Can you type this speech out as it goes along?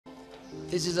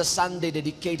This is a Sunday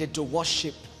dedicated to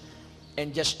worship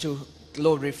and just to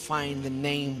glorify the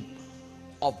name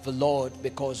of the Lord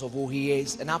because of who He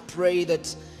is. And I pray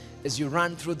that as you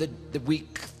run through the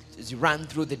week, as you run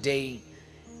through the day,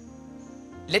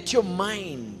 let your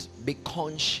mind be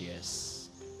conscious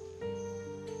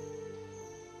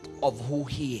of who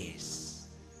He is.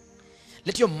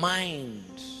 Let your mind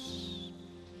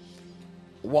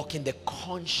walk in the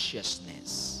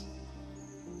consciousness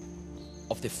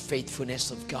of the faithfulness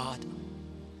of God,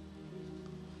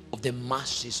 of the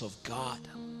mercies of God,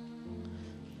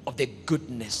 of the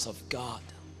goodness of God.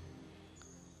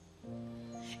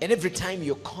 And every time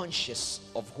you're conscious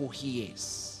of who He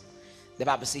is, the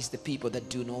Bible says the people that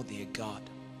do know their God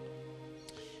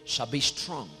shall be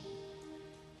strong.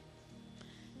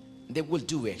 They will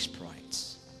do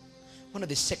exploits. One of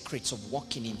the secrets of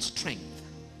walking in strength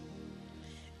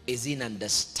is in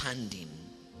understanding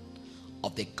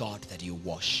of the God that you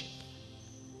worship.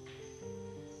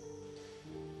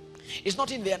 It's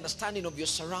not in the understanding of your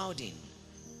surrounding.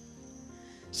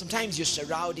 Sometimes your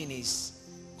surrounding is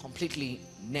completely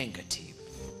negative.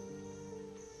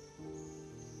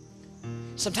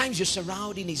 Sometimes your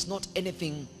surrounding is not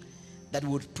anything that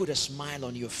would put a smile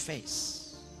on your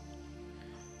face.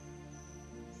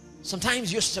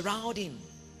 Sometimes your surrounding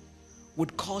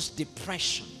would cause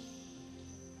depression.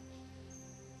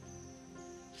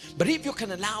 But if you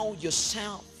can allow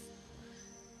yourself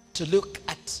to look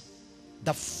at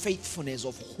the faithfulness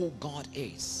of who God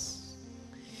is,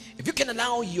 if you can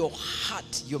allow your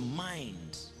heart, your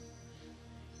mind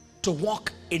to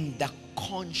walk in the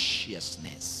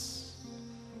consciousness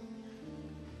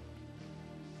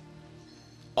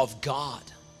of God,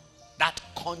 that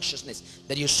consciousness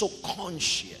that you're so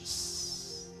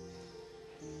conscious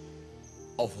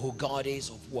of who God is,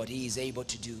 of what He is able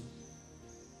to do,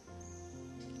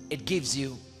 it gives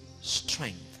you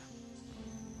strength.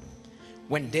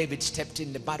 When David stepped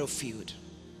in the battlefield,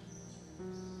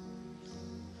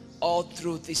 all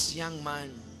through this young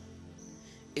man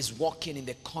is walking in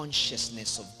the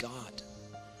consciousness of God.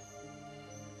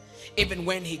 Even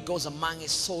when he goes among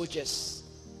his soldiers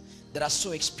that are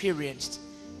so experienced,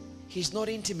 he's not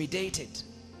intimidated.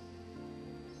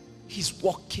 He's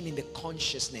walking in the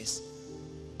consciousness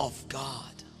of God.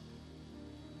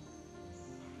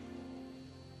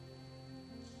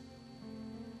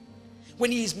 When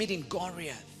he is meeting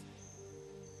Goliath,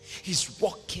 he's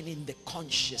walking in the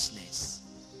consciousness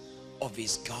of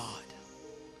his God.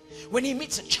 When he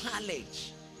meets a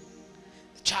challenge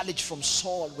from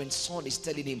Saul, when Saul is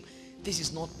telling him this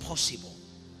is not possible,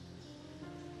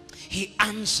 he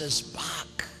answers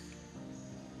back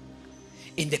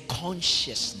in the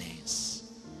consciousness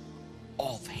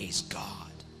of his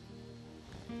God.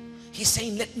 He's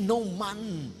saying, let no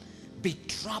man be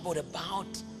troubled about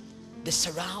the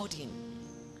surrounding.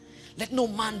 Let no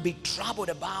man be troubled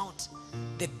about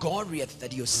the Goliath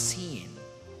that you're seeing.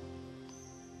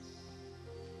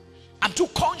 I'm too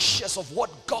conscious of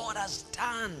what God has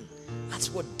done.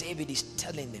 That's what David is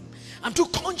telling them. I'm too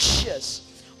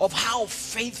conscious of how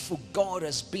faithful God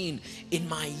has been in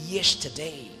my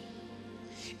yesterday,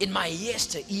 in my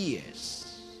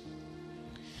yesteryears.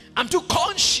 I'm too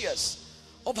conscious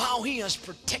of how He has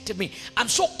protected me. I'm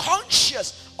so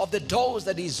conscious of the doors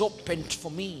that He's opened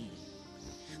for me,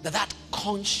 that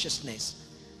consciousness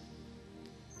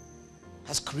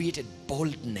has created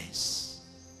boldness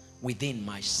within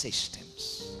my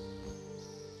systems.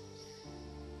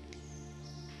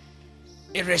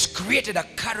 It has created a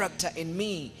character in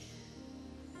me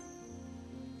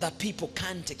that people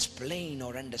can't explain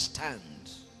or understand,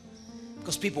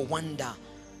 because people wonder,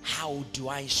 how do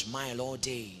I smile all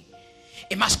day?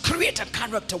 It must create a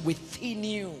character within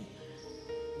you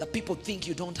that people think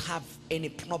you don't have any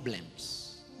problems.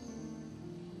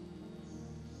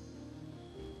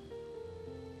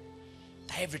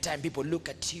 Every time people look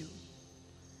at you,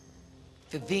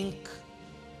 they think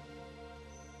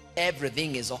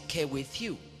everything is okay with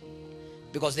you,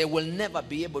 because they will never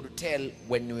be able to tell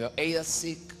when you're either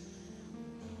sick.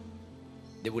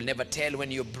 They will never tell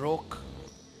when you're broke.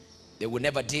 They will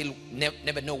never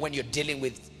know when you're dealing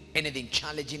with anything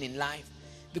challenging in life,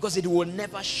 because it will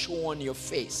never show on your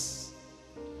face.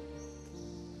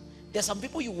 There are some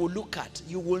people you will look at,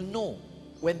 you will know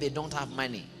when they don't have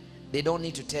money. They don't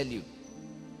need to tell you.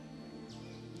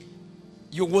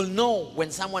 You will know when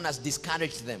someone has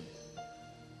discouraged them.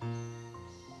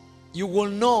 You will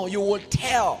know, you will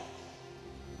tell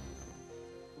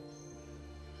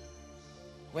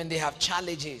when they have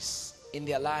challenges in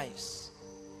their lives.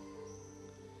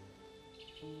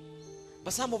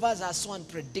 But some of us are so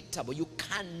unpredictable. You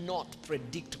cannot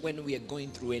predict when we are going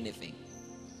through anything.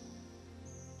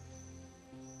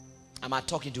 Am I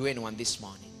talking to anyone this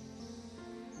morning?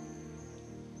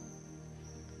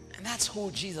 And that's who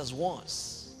Jesus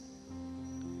was.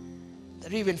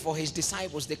 That even for his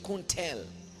disciples, they couldn't tell.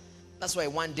 That's why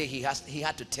one day he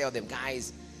had to tell them,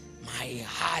 guys, my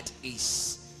heart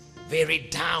is very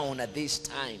down at this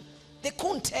time. They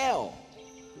couldn't tell.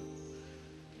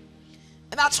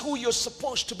 And that's who you're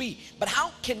supposed to be. But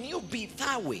how can you be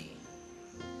that way?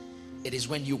 It is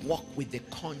when you walk with the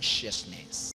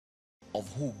consciousness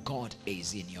of who God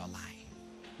is in your life.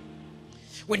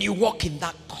 When you walk in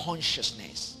that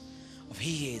consciousness of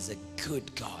he is a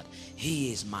good God.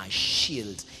 He is my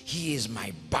shield. He is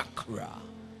my buckler.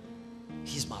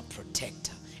 He's my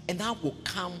protector. And that will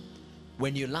come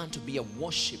when you learn to be a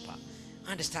worshiper.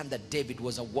 Understand that David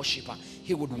was a worshiper.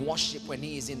 He would worship when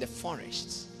he is in the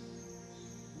forests.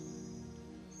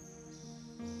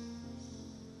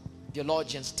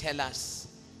 Theologians tell us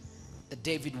that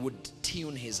David would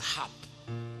tune his harp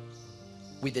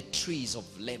with the trees of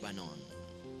Lebanon.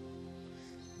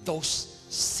 Those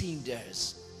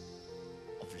cedars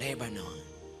of Lebanon.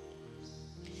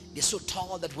 They're so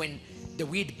tall that when the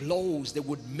wind blows, they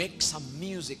would make some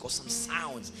music or some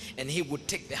sounds, and he would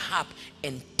take the harp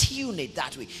and tune it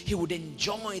that way. He would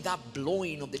enjoy that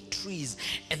blowing of the trees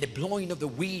and the blowing of the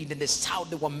wind and the sound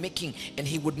they were making, and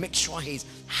he would make sure his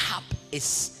harp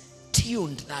is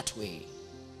tuned that way.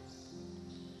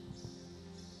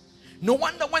 No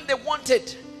wonder when they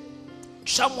wanted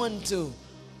someone to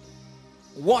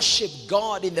worship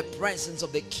God in the presence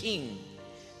of the king,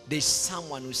 there's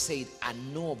someone who said, I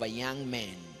know of a young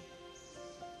man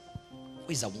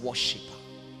who is a worshiper.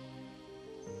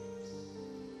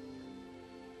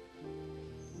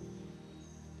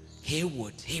 He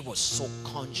was so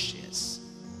conscious.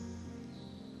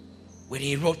 When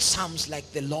he wrote psalms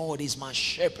like the Lord is my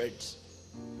shepherd,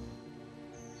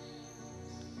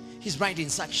 he's writing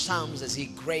such psalms as he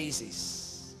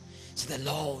grazes. So the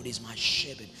Lord is my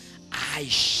shepherd, I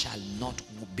shall not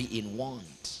be in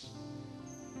want.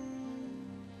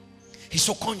 He's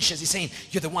so conscious. He's saying,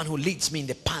 you're the one who leads me in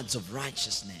the paths of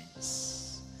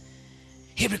righteousness.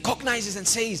 He recognizes and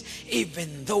says,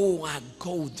 even though I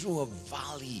go through a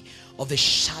valley of the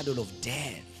shadow of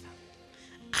death,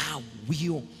 I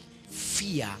will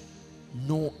fear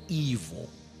no evil.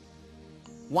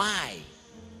 Why?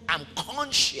 I'm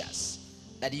conscious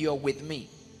that you're with me.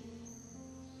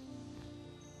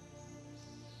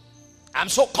 I'm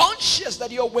so conscious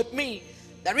that you're with me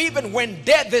that even when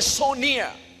death is so near,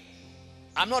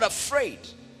 I'm not afraid.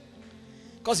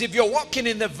 Because if you're walking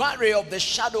in the valley of the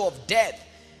shadow of death,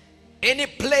 any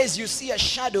place you see a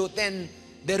shadow, then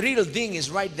the real thing is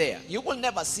right there. You will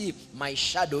never see my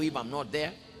shadow if I'm not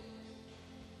there.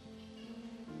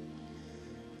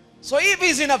 So if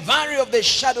he's in a valley of the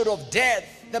shadow of death,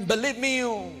 then believe me,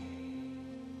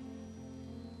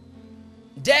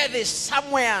 death is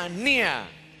somewhere near,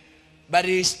 but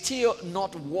he's still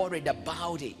not worried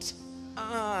about it.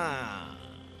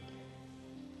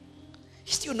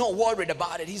 He's still not worried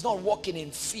about it. He's not walking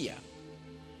in fear.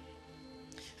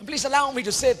 And please allow me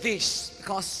to say this,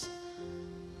 because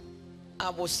I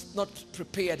was not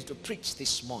prepared to preach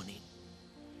this morning.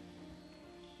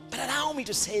 But allow me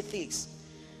to say this.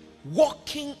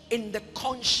 Walking in the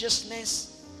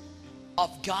consciousness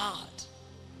of God.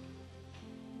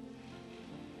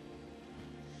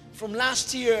 From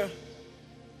last year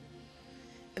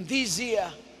and this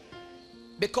year,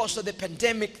 because of the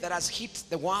pandemic that has hit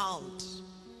the world,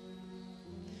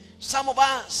 some of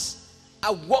us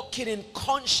are walking in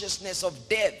consciousness of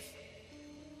death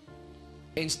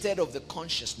instead of the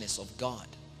consciousness of God.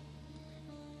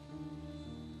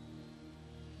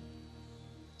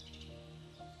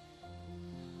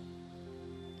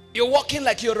 You're walking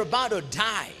like you're about to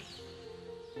die.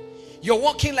 You're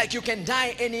walking like you can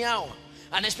die any hour.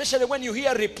 And especially when you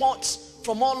hear reports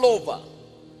from all over,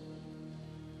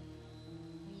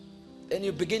 then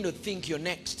you begin to think you're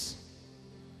next.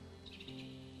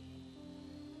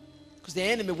 Because the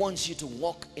enemy wants you to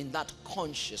walk in that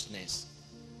consciousness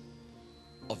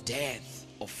of death,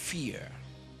 of fear.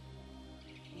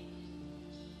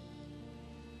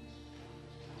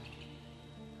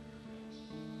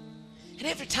 And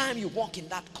every time you walk in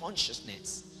that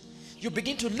consciousness, you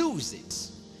begin to lose it.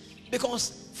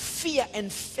 Because fear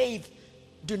and faith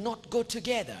do not go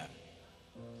together.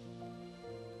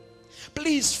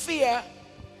 Please, fear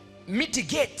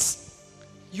mitigates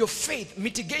your faith.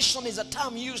 Mitigation is a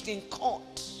term used in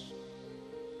court,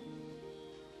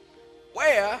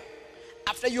 where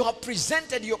after you have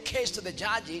presented your case to the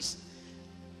judges,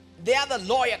 the other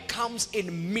lawyer comes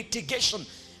in mitigation.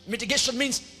 Mitigation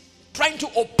means trying to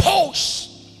oppose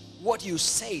what you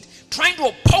said, trying to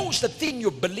oppose the thing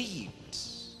you believed.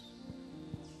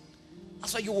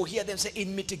 That's why you will hear them say,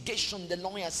 in mitigation, the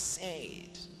lawyer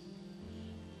said.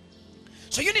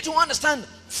 So you need to understand,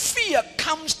 fear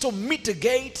comes to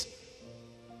mitigate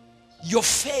your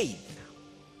faith.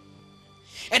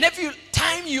 And every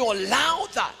time you allow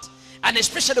that, and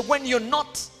especially when you're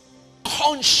not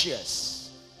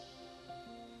conscious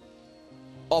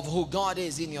of who God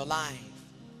is in your life,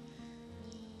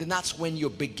 then that's when you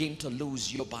begin to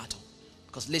lose your battle.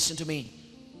 Because listen to me,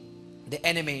 the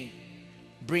enemy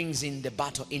brings in the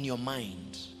battle in your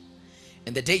mind.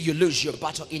 And the day you lose your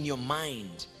battle in your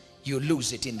mind, you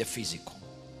lose it in the physical.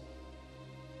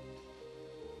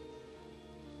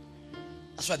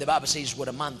 That's why the Bible says, what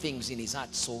a man thinks in his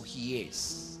heart, so he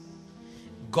is.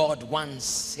 God once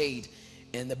said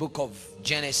in the book of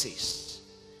Genesis,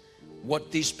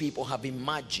 what these people have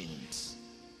imagined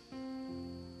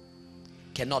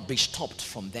cannot be stopped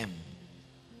from them.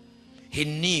 He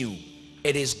knew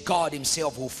it is God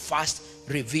himself who first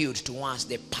revealed to us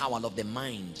the power of the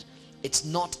mind. It's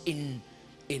not in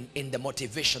the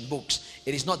motivation books.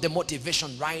 It is not the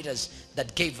motivation writers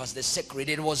that gave us the secret.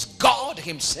 It was God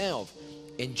himself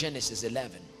in Genesis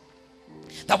 11.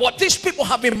 That what these people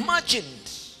have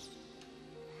imagined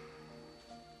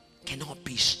cannot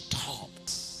be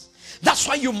stopped. That's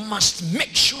why you must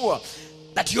make sure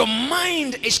that your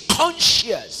mind is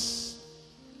conscious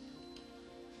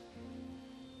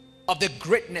of the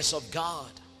greatness of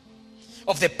God,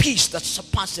 of the peace that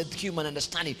surpasses human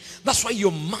understanding. That's why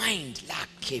your mind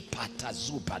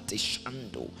has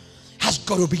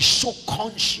got to be so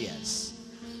conscious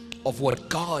of what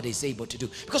God is able to do.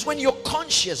 Because when you're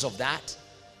conscious of that,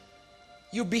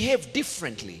 you behave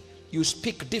differently, you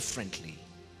speak differently.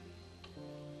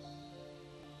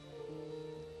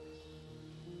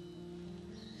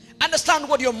 Understand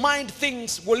what your mind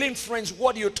thinks will influence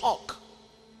what you talk.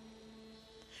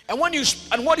 And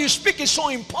what you speak is so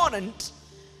important,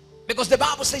 because the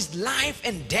Bible says life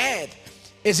and death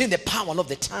is in the power of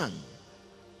the tongue.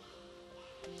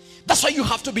 That's why you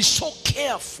have to be so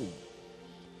careful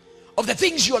of the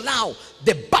things you allow,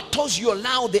 the battles you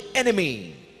allow the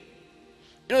enemy.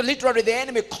 You know, literally the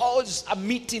enemy calls a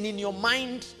meeting in your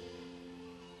mind.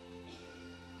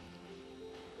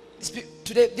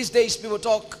 These days people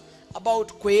talk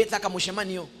about kweta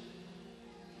kamushemanio.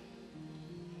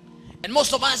 And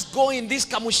most of us go in this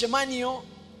kamushemanio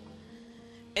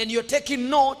and you're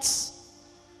taking notes.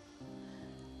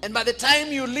 And by the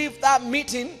time you leave that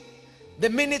meeting, the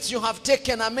minutes you have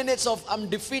taken are minutes of I'm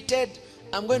defeated,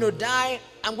 I'm going to die,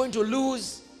 I'm going to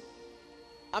lose,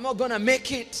 I'm not going to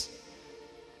make it.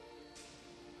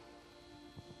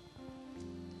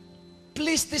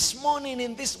 Please, this morning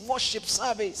in this worship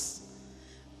service,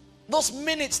 those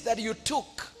minutes that you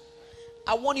took,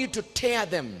 I want you to tear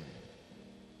them.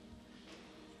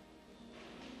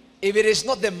 If it is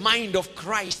not the mind of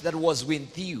Christ that was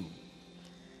with you,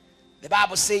 the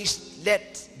Bible says,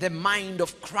 let the mind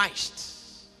of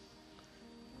Christ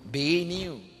be in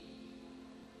you.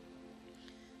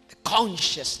 The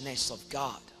consciousness of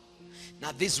God.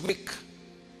 Now this week,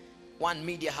 one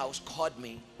media house called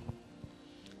me.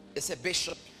 It's a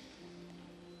bishop.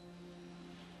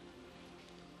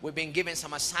 We've been given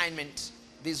some assignment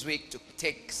this week to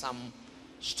take some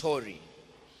story.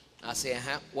 I say,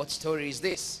 what story is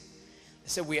this? They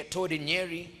said, we are told in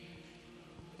Nyeri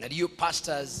that you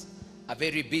pastors are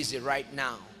very busy right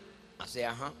now. I say,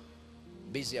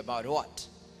 busy about what?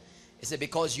 They said,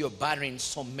 because you're burying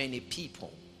so many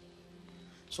people.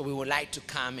 So we would like to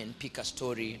come and pick a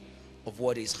story of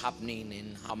what is happening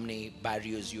and how many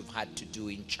burials you've had to do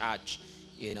in church,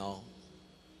 you know.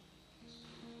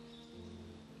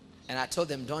 And I told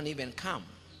them, don't even come,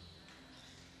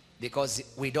 because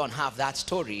we don't have that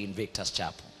story in Victor's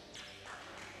Chapel.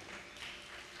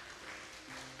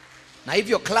 Now if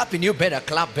you're clapping, you better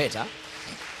clap better.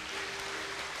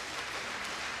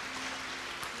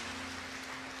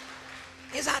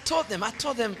 Yes, I told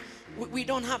them, we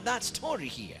don't have that story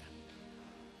here.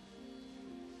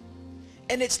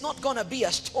 And it's not going to be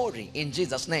a story in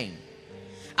Jesus' name.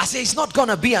 I say it's not going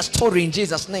to be a story in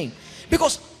Jesus' name.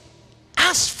 Because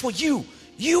as for you,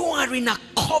 you are in a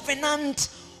covenant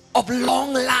of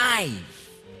long life.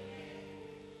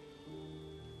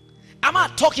 Am I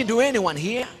talking to anyone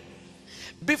here?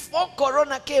 Before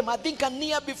Corona came, I think a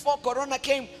year before Corona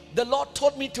came, the Lord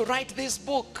told me to write this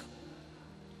book.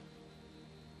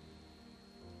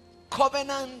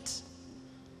 Covenant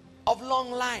of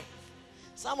long life.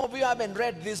 Some of you haven't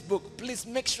read this book. Please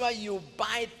make sure you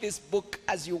buy this book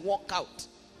as you walk out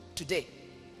today.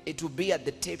 It will be at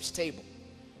the tapes table.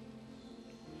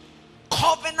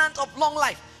 Covenant of long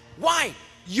life. Why?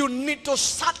 You need to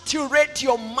saturate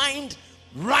your mind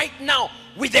right now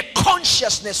with the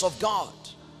consciousness of God.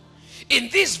 In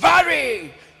this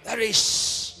valley, there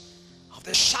is of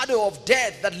the shadow of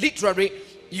death, that literally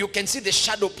you can see the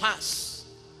shadow pass.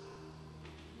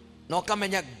 No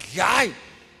kamenya guy.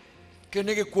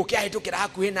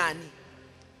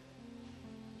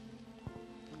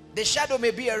 The shadow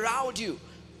may be around you,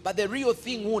 but the real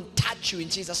thing won't touch you in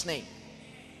Jesus' name.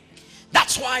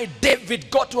 That's why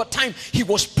David got to a time he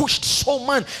was pushed so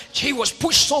much. He was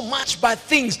pushed so much by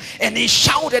things, and he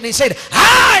shouted and he said,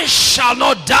 I shall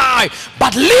not die,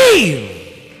 but live.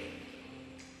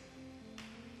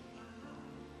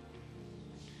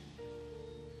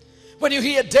 When you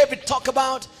hear David talk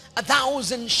about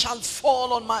 1,000 shall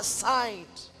fall on my side,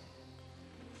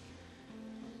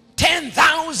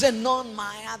 10,000 on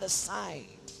my other side,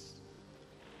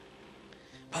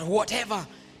 but whatever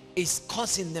is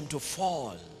causing them to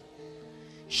fall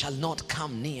shall not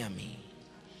come near me.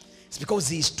 It's because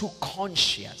he is too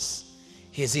conscious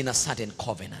he's in a certain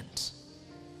covenant.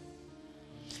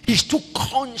 He's too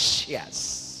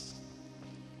conscious.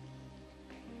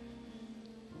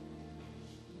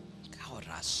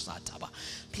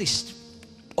 Please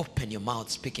open your mouth,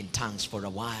 speak in tongues for a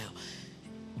while.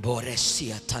 And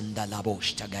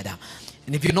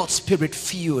if you're not spirit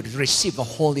filled, receive the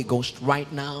Holy Ghost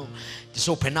right now. Just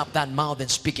open up that mouth and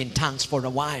speak in tongues for a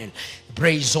while.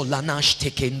 Brezolanash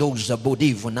tekenoza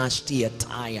bodivonastia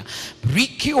taya.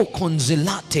 Rikio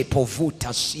konzelate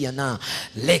povuta siana.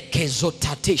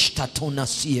 Lekezotatesh tatona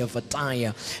sia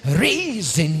vataya.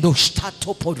 Reizendo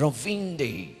stato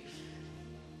porovinde.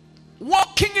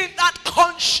 Walking in that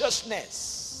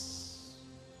consciousness.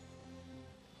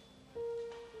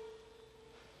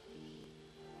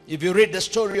 If you read the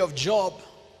story of Job,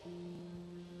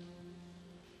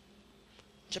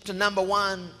 chapter number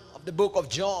 1 of the book of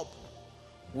Job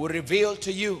will reveal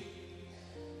to you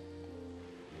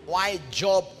why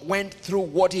Job went through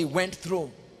what he went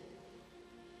through.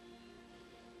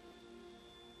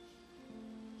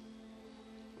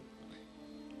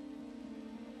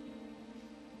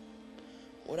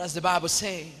 What does the Bible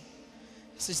say?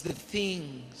 It says the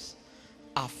things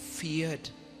are feared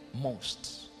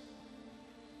most.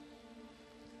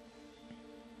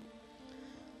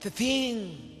 The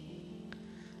things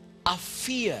are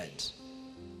feared.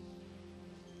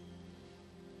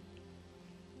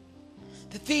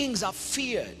 The things are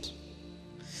feared.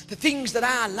 The things that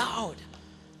I allowed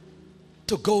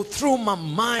to go through my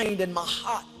mind and my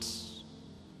heart.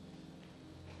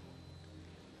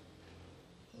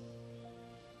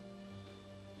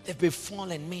 They've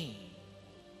befallen me.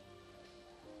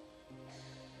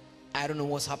 I don't know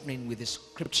what's happening with the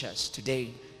scriptures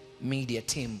today, media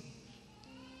team.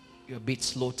 You're a bit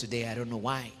slow today. I don't know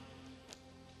why.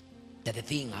 That the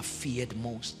thing I feared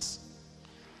most.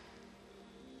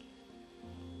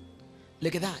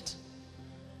 Look at that.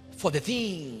 For the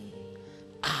thing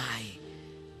I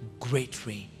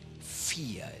greatly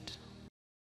feared.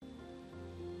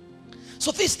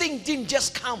 So this thing didn't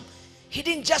just come. He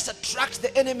didn't just attract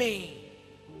the enemy.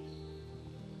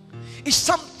 It's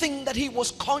something that he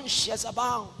was conscious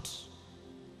about.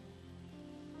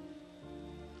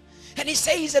 And he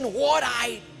says, and what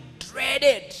I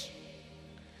dreaded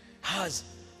has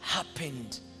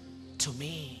happened to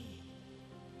me.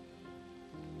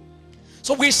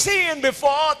 So we're seeing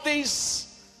before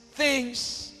these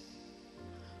things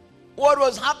what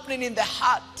was happening in the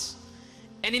heart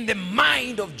and in the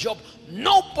mind of Job.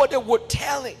 Nobody would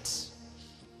tell it.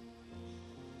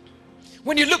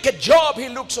 When you look at Job, he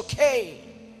looks okay.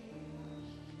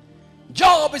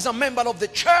 Job is a member of the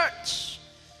church.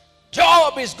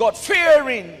 Job is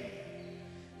God-fearing.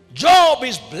 Job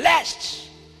is blessed.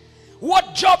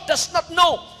 What Job does not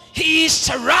know, he is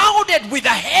surrounded with a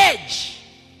hedge.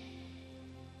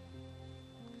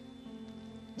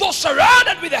 Though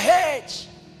surrounded with a hedge,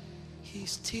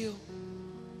 he's still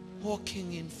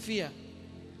walking in fear.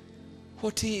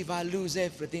 What if I lose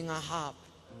everything I have?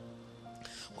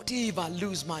 What if I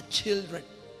lose my children?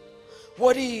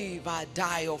 What if I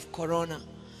die of corona?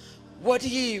 What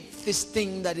if this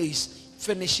thing that is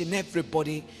finishing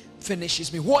everybody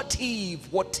finishes me? What if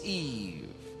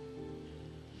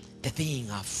the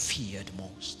thing I feared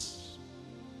most,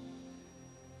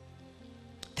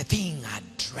 the thing I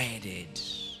dreaded,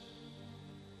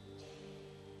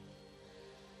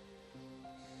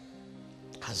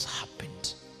 has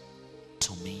happened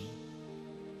to me?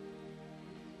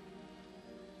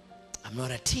 I'm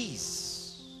not at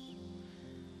ease.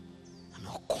 I'm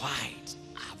not quiet.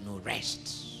 I have no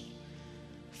rest.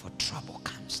 For trouble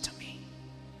comes to me.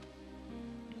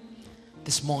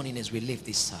 This morning as we leave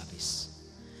this service,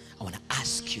 I want to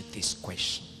ask you this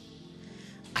question.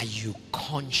 Are you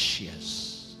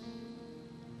conscious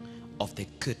of the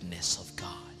goodness of God?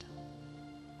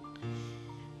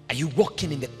 Are you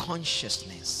walking in the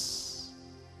consciousness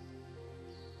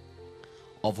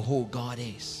of who God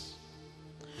is?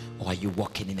 Or are you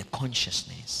walking in the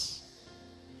consciousness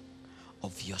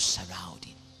of your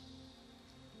surrounding?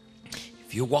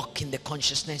 If you walk in the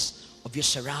consciousness of your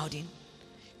surrounding,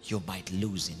 you might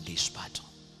lose in this battle.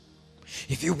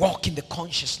 If you walk in the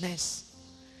consciousness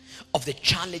of the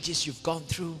challenges you've gone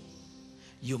through,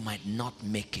 you might not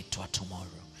make it to a tomorrow.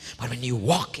 But when you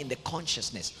walk in the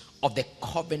consciousness of the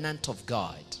covenant of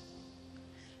God,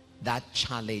 that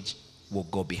challenge will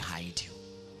go behind you.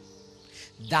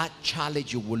 That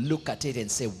challenge, you will look at it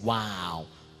and say, wow,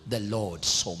 the Lord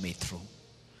saw me through.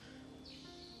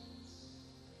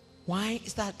 Why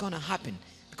is that going to happen?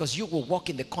 Because you will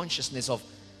walk in the consciousness of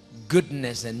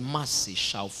goodness and mercy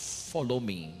shall follow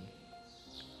me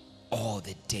all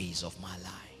the days of my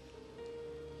life.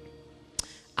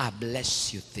 I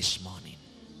bless you this morning.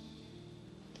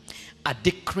 I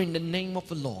decree in the name of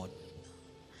the Lord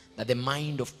that the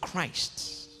mind of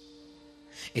Christ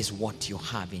is what you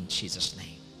have in Jesus'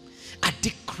 name. I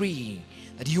decree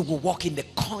that you will walk in the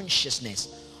consciousness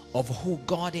of who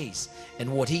God is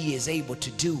and what He is able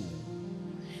to do.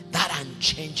 That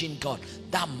unchanging God,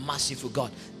 that merciful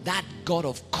God, that God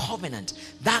of covenant,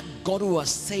 that God who has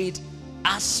said,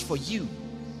 as for you,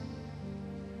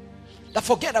 that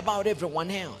forget about everyone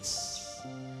else.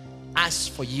 As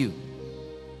for you.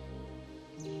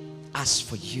 As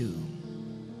for you.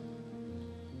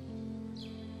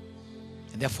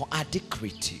 And therefore I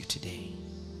decree to you today,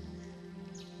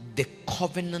 the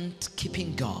covenant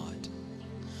keeping God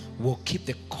will keep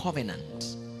the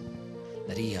covenant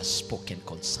that He has spoken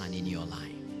concerning your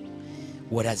life.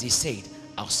 What has He said?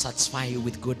 I'll satisfy you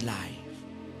with good life.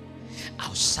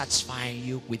 I'll satisfy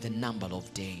you with a number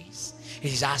of days.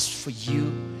 It is as for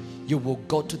you, you will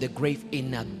go to the grave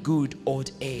in a good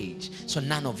old age. So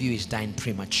none of you is dying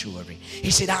prematurely.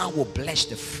 He said, I will bless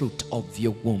the fruit of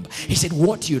your womb. He said,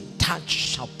 what you touch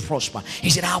shall prosper. He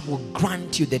said, I will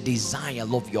grant you the desire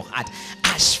of your heart.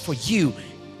 As for you,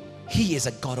 He is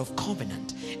a God of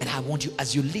covenant. And I want you,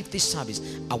 as you leave this service,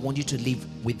 I want you to live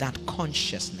with that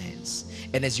consciousness.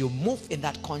 And as you move in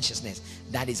that consciousness,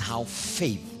 that is how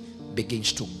faith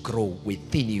begins to grow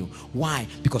within you. Why?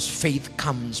 Because faith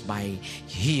comes by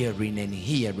hearing, and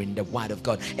hearing the word of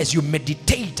God. As you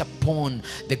meditate upon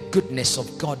the goodness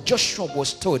of God, Joshua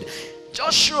was told,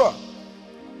 Joshua,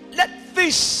 let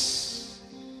this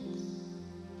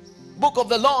book of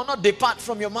the law not depart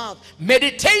from your mouth.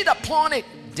 Meditate upon it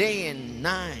day and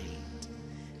night.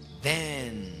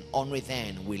 Then, only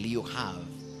then will you have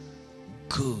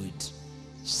good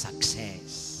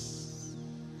success.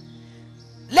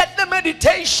 Let the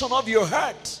meditation of your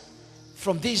heart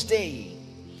from this day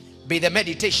be the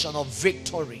meditation of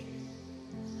victory,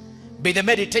 be the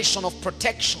meditation of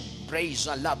protection. Praise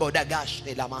Allah.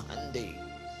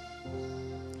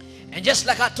 And just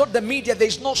like I told the media, there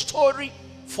is no story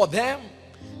for them,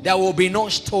 there will be no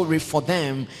story for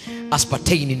them as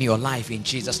pertaining in your life in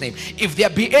Jesus' name. If there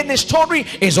be any story,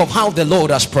 it's of how the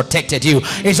Lord has protected you.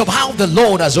 It's of how the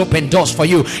Lord has opened doors for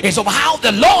you. It's of how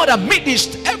the Lord,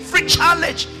 amidst every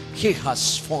challenge, He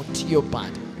has fought your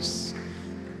battles.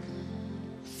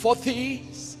 For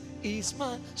this is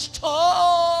my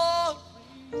story.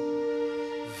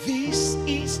 This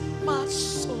is my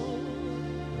soul,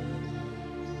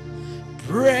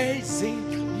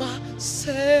 praising my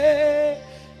Savior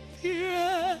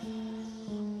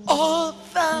all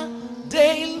the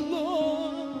day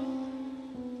long.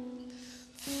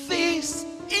 This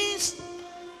is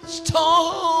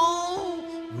story.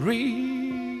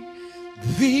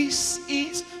 This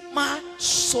is my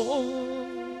soul,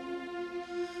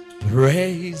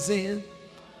 praising.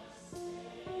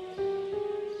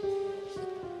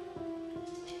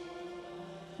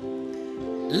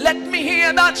 Let me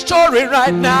hear that story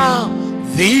right now.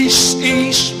 This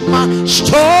is my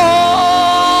story.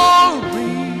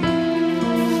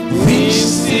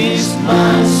 This is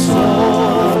my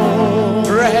soul,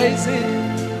 praising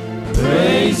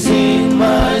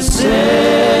my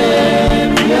Savior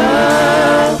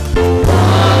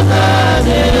all the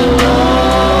day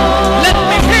long. Let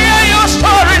me hear your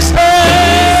story say,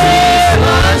 this is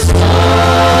my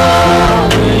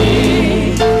story,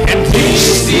 and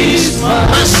this is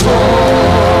my soul,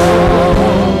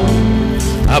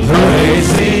 I'm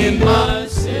praising my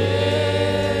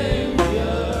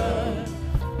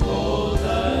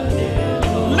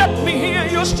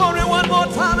story one more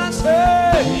time and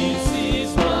say, this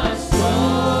is my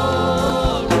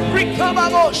story.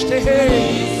 This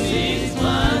is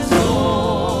my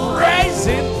soul.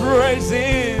 Praising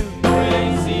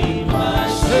my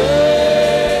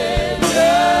Savior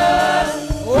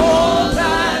all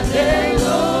the day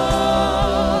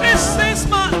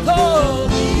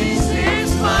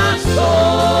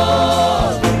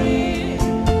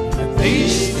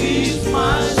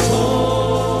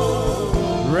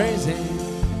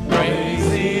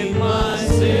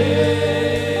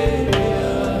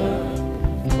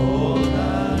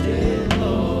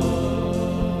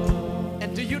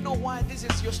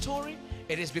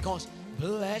It is because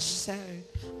blessed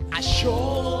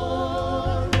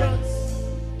assurance,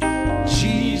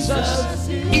 Jesus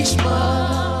is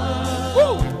mine.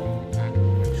 Woo!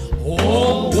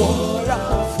 Oh, what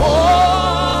a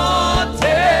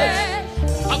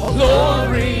foretaste of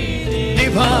glory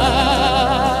divine.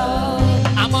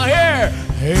 I'm here.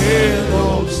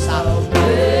 Hello, salvation,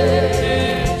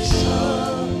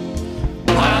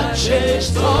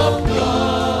 purchased of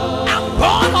God. I'm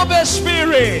born of the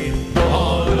Spirit.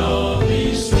 Born of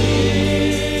His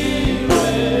Spirit,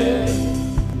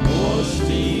 washed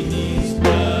in His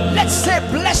blood. Let's say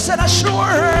blessed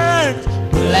assurance.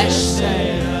 Blessed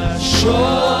assurance.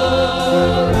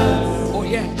 Oh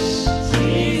yes.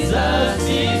 Jesus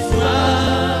is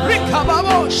mine.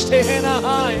 Rikabamos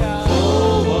tehenahaya.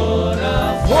 Oh, what a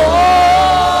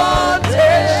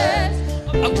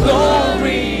foretaste of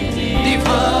glory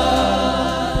divine.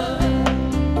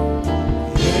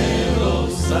 Hero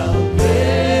salvation,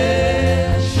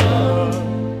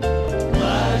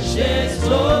 majesty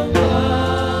of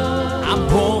God. I'm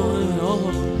born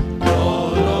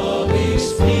of His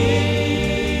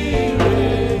Spirit,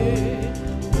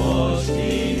 washed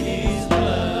in His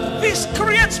blood. This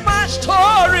creates my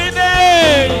story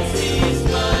then. This is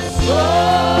my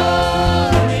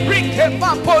story. Praising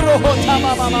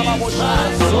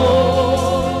my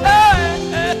soul.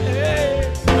 Praising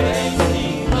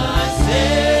my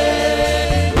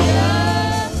Savior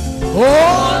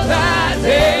all that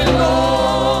day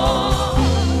long.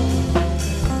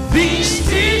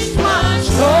 This is my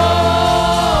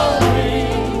story,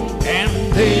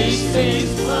 and this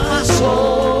is my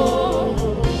soul,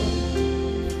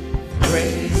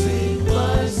 praising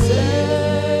my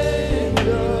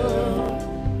Savior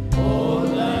all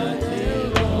that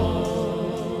day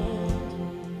long.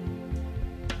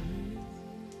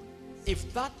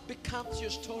 If that becomes your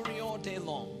story all day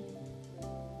long,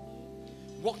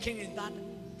 walking in that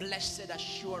blessed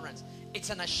assurance, it's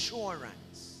an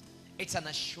assurance. It's an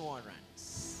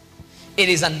assurance. It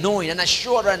is a knowing. An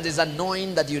assurance is a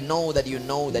knowing that you know that you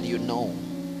know that you know.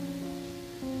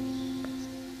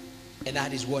 And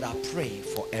that is what I pray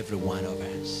for every one of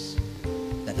us,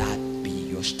 that that be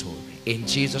your story. In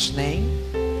Jesus' name.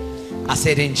 I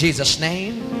said in Jesus'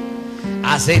 name.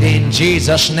 I said in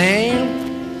Jesus' name.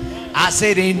 I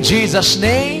said in Jesus'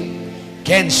 name.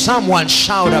 Can someone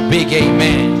shout a big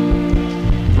amen?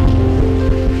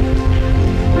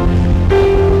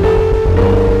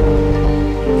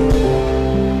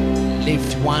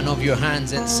 Lift one of your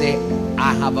hands and say,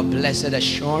 I have a blessed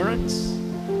assurance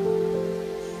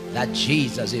that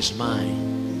Jesus is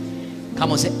mine.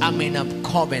 Come on, say, I'm in a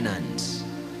covenant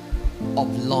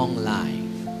of long life.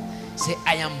 Say,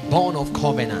 I am born of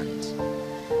covenant.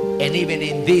 And even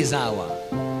in this hour,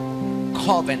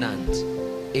 covenant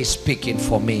is speaking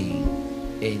for me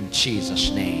in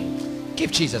Jesus' name.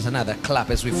 Give Jesus another clap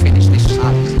as we finish this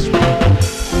service this morning.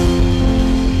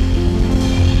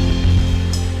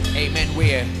 Amen.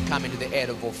 We're coming to the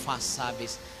end of our first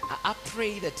service. I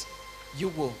pray that you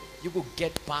will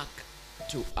get back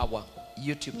to our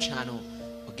YouTube channel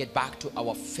or get back to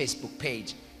our Facebook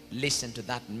page. Listen to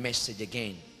that message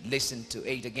again. Listen to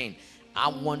it again. I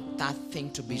want that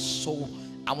thing to be so,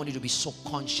 I want you to be so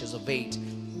conscious of it,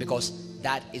 because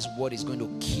that is what is going to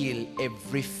kill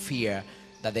every fear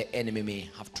that the enemy may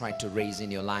have tried to raise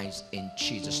in your lives, in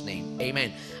Jesus' name.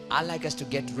 Amen. I'd like us to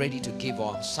get ready to give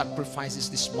our sacrifices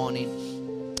this morning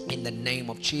in the name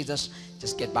of Jesus.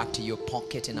 Just get back to your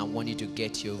pocket, and I want you to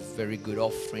get your very good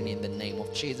offering in the name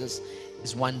of Jesus.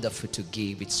 It's wonderful to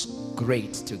give. It's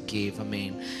great to give. I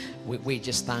mean, we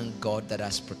just thank God that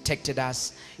has protected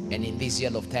us, and in this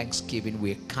year of Thanksgiving,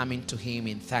 we're coming to Him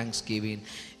in thanksgiving,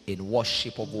 in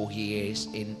worship of who He is.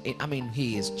 I mean,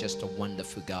 He is just a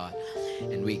wonderful God,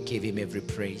 and we give Him every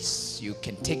praise. You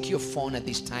can take your phone at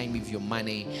this time. If your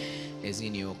money is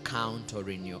in your account or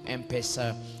in your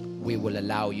M-Pesa, we will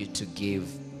allow you to give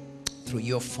through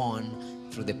your phone,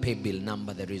 through the pay bill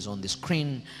number that is on the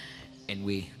screen. And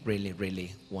we really,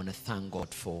 really want to thank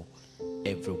God for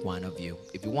every one of you.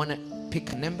 If you want to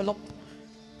pick an envelope,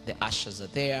 the ushers are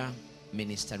there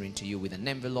ministering to you with an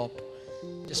envelope.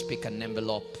 Just pick an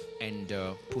envelope and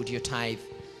put your tithe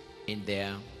in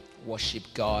there. Worship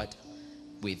God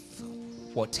with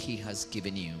what He has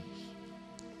given you.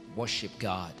 Worship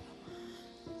God.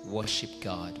 Worship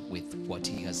God with what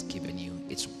He has given you.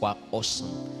 It's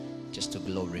awesome just to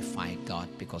glorify God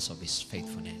because of His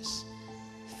faithfulness.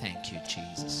 Thank you,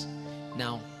 Jesus.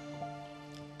 Now,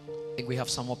 I think we have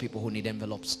some more people who need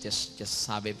envelopes. Just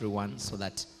serve everyone so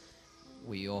that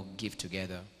we all give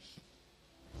together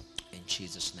in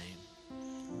Jesus' name.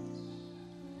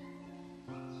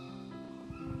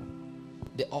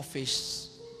 The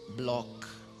office block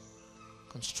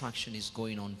construction is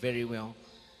going on very well.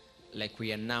 Like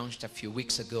we announced a few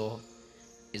weeks ago,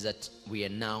 is that we are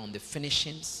now on the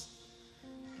finishings.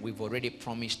 We've already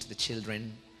promised the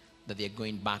children that they're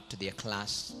going back to their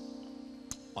class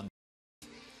on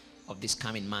of this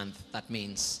coming month. That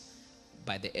means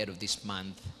by the end of this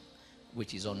month,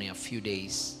 which is only a few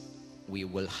days, we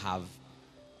will have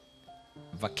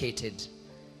vacated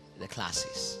the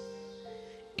classes.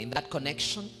 In that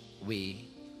connection, we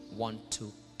want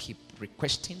to keep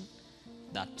requesting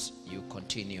that you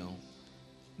continue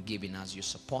giving us your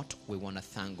support. We want to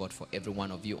thank God for every one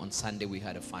of you. On Sunday we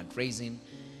had a fundraising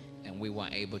and we were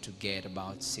able to get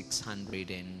about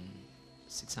 600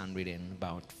 and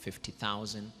about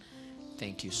 50,000.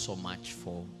 Thank you so much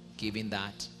for giving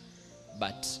that.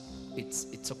 But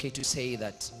it's okay to say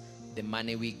that the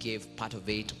money we gave, part of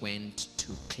it went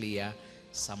to clear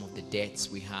some of the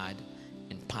debts we had,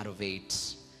 and part of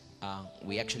it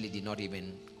we actually did not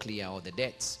even clear all the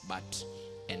debts,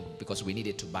 and because we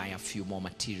needed to buy a few more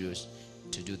materials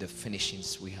to do the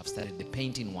finishings. We have started the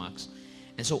painting works,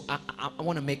 and so I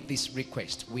want to make this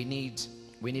request. We need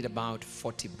about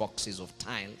 40 boxes of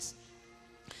tiles.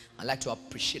 I'd like to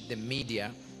appreciate the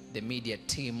media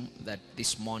team that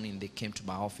this morning they came to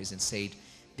my office and said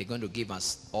they're going to give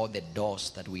us all the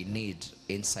doors that we need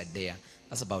inside there.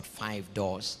 That's about 5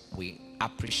 doors. We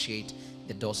appreciate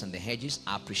the doors and the hedges.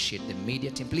 I appreciate the media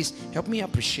team. Please help me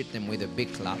appreciate them with a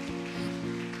big clap.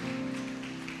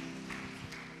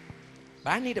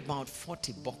 But I need about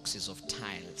 40 boxes of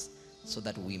tiles so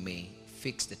that we may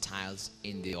fix the tiles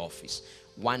in the office.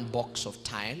 1 box of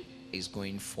tile is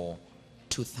going for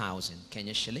 2,000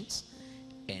 Kenya shillings.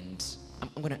 And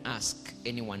I'm going to ask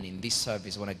anyone in this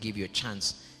service, I want to give you a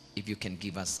chance if you can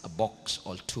give us a box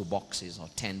or 2 boxes or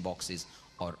 10 boxes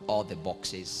or all the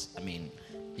boxes. I mean,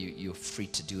 you're free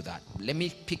to do that. Let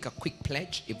me pick a quick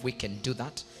pledge if we can do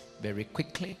that very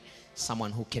quickly.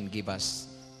 Someone who can give us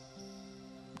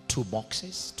 2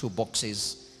 boxes. 2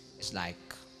 boxes is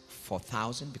like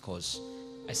 4,000, because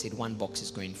I said 1 box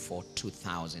is going for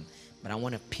 2,000. But I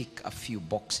want to pick a few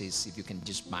boxes. If you can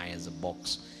just buy as a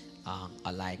box.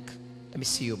 Let me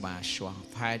see you by a show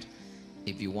of hands.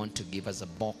 If you want to give us a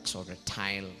box or a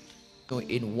tile.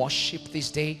 In worship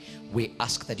this day, we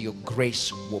ask that your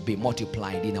grace will be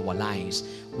multiplied in our lives.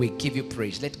 We give you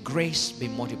praise. Let grace be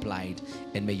multiplied,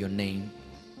 and may your name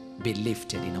be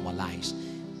lifted in our lives.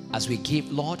 As we give,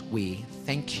 Lord, we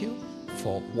thank you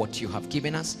for what you have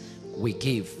given us. We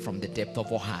give from the depth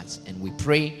of our hearts, and we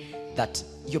pray that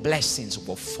your blessings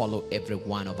will follow every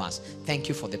one of us. Thank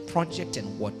you for the project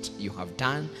and what you have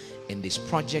done in this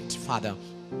project, Father.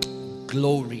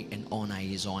 Glory and honor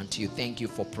is unto you. Thank you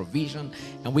for provision,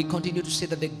 and we continue to say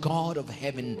that the God of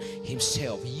heaven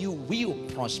himself, you will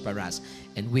prosper us,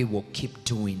 and we will keep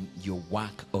doing your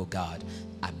work, oh God.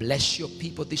 I bless your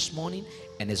people this morning,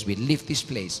 and as we leave this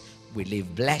place, we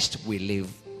live blessed, we live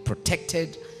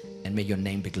protected, and may your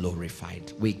name be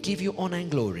glorified. We give you honor and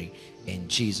glory in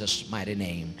Jesus' mighty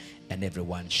name, and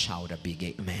everyone shout a big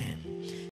amen.